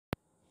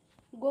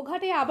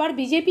গোঘাটে আবার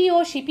বিজেপি ও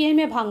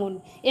সিপিএমে ভাঙন।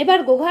 এবার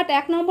গোঘাট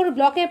 ১ নম্বর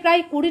ব্লকে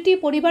প্রায় ২০টি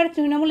পরিবার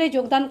তৃণমূলে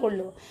যোগদান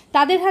করল।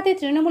 তাদের হাতে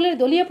তৃণমূলের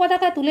দলীয়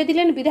পতাকা তুলে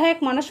দিলেন বিধায়ক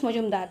মানস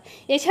মজুমদার।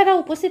 এছাড়া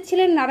উপস্থিত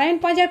ছিলেন নারায়ণ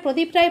পাঁজার,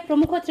 প্রদীপ রায়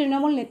প্রমুখ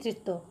তৃণমূল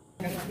নেতৃত্ব।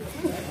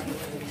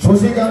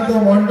 শশীকান্ত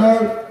মণ্ডল,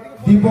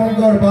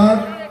 দীপঙ্কর বাগ,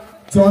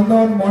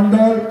 চন্দন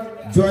মণ্ডল,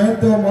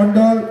 জয়ন্ত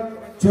মণ্ডল,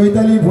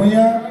 চৈতালি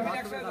ভূঁইয়া,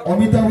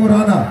 অমিতাভ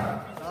রানা।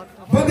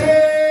 বন্দে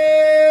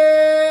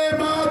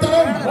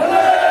মাতরম,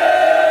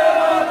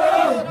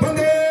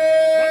 বন্দে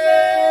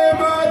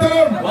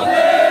মাতরম,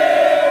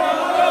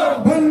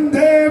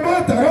 বন্দে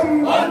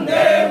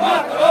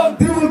মাতরম,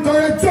 তৃণমূল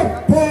কংগ্রেস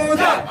চপ্পো,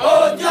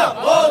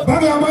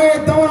 বাংলা মায়ের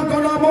দমন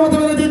করা মমতা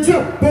ব্যানার্জি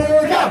চপ্পো।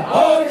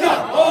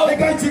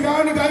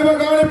 গান গাইবা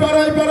গানে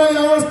পাড়ায় পাড়ায়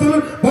আওয়াজ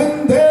তুলুন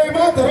বন্দে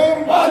মাতরম,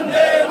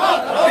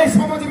 এই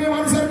সমাজীবী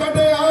মানুষের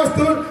কাটে আওয়াজ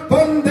তুলুন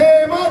বন্দে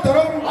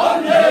মাতরম।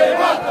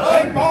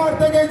 এই পাহাড়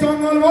থেকে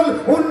জঙ্গলমহল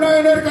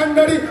উন্নয়নের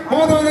কান্ডারি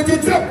মমতা ব্যানার্জি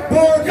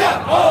চপ্পো,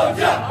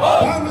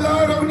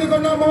 বাংলার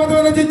অগ্নিকন্যা মমতা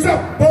ব্যানার্জি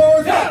চপ্পো।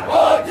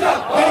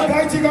 এই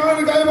গাইছি গান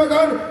গাইবা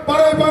গান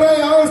পাড়ায়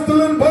পাড়ায় আওয়াজ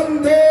তুলুন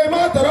বন্দে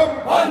মাতরম।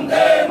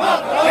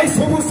 এই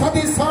সবুজ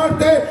সাথীর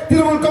স্বার্থে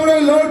তৃণমূল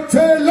কংগ্রেস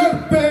লড়ছে,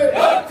 লড়বে।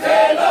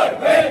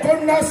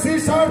 কন্যাশ্রী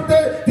স্বার্থে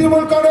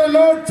তৃণমূল কংগ্রেস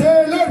লড়ছে,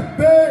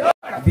 লড়বে।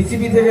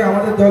 বিজেপি থেকে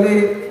আমাদের দলে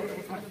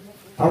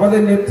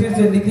আমাদের নেত্রীর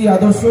যে নীতি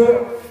আদর্শ,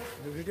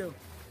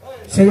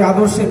 সেই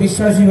আদর্শে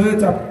বিশ্বাসী হয়ে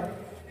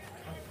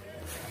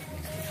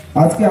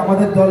আজকে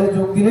আমাদের দলে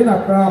যোগ দিলেন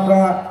আপনারা।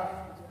 আমরা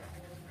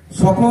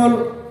সকল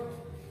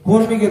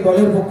কর্মীকে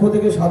দলের পক্ষ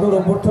থেকে সাদর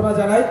অভ্যর্থনা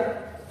জানাই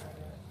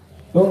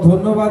এবং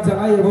ধন্যবাদ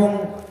জানাই, এবং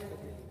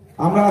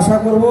আমরা আশা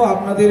করব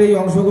আপনাদের এই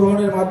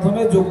অংশগ্রহণের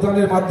মাধ্যমে,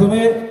 যোগদানের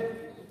মাধ্যমে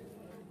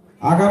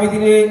আগামী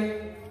দিনে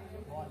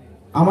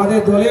আমাদের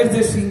দলের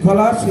যে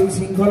শৃঙ্খলা, সেই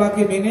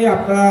শৃঙ্খলাকে মেনে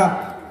আপনারা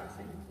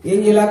এই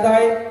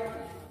এলাকায়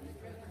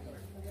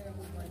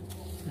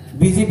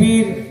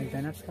বিজেপির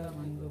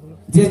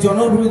যে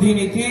জনবিরোধী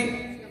নীতি,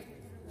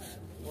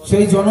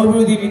 সেই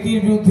জনবিরোধী নীতির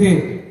বিরুদ্ধে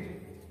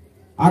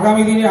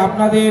আগামী দিনে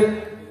আপনাদের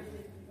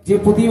যে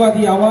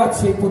প্রতিবাদী আওয়াজ,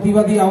 সেই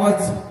প্রতিবাদী আওয়াজ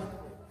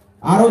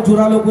আরো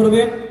জোরালো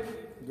করবেন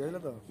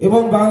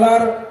এবং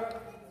বাংলার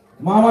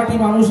মামাটি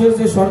মানুষের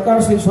যে সরকার,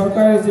 সেই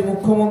সরকারের যে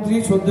মুখ্যমন্ত্রী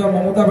শ্রদ্ধেয়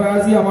মমতা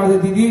ব্যানার্জি, আমাদের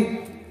দিদি,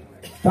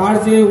 তার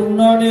যে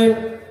উন্নয়নের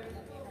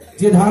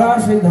যে ধারা,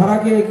 সেই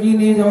ধারাকে এগিয়ে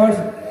নিয়ে যাওয়ার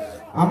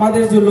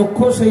আমাদের যে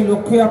লক্ষ্য, সেই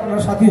লক্ষ্যে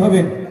আপনারা সাথী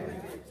হবেন।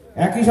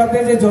 একই সাথে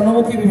যে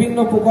জনমুখী বিভিন্ন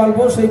প্রকল্প,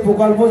 সেই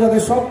প্রকল্প যাতে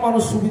সব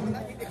মানুষ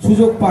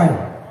সুযোগ পায়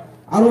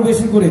আরো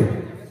বেশি করে।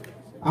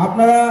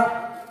 আপনারা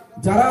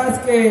যারা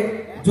আজকে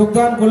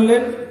যোগদান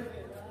করলেন,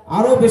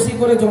 আরো বেশি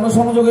করে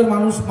জনসংযোগের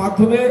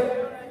মাধ্যমে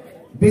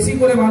বেশি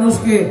করে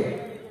মানুষকে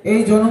এই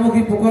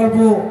জনমুখী প্রকল্প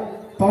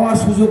পাওয়ার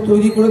সুযোগ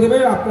তৈরি করে দেবে।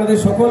 আপনাদের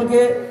সকলকে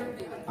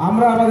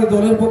আমরা আমাদের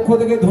দলের পক্ষ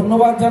থেকে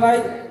ধন্যবাদ জানাই।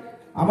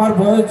 আমার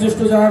বয়োজ্যেষ্ঠ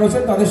যারা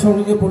রয়েছেন তাদের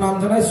সকলকে প্রণাম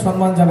জানাই,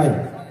 সম্মান জানাই।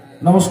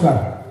 নমস্কার।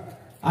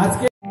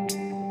 আজকে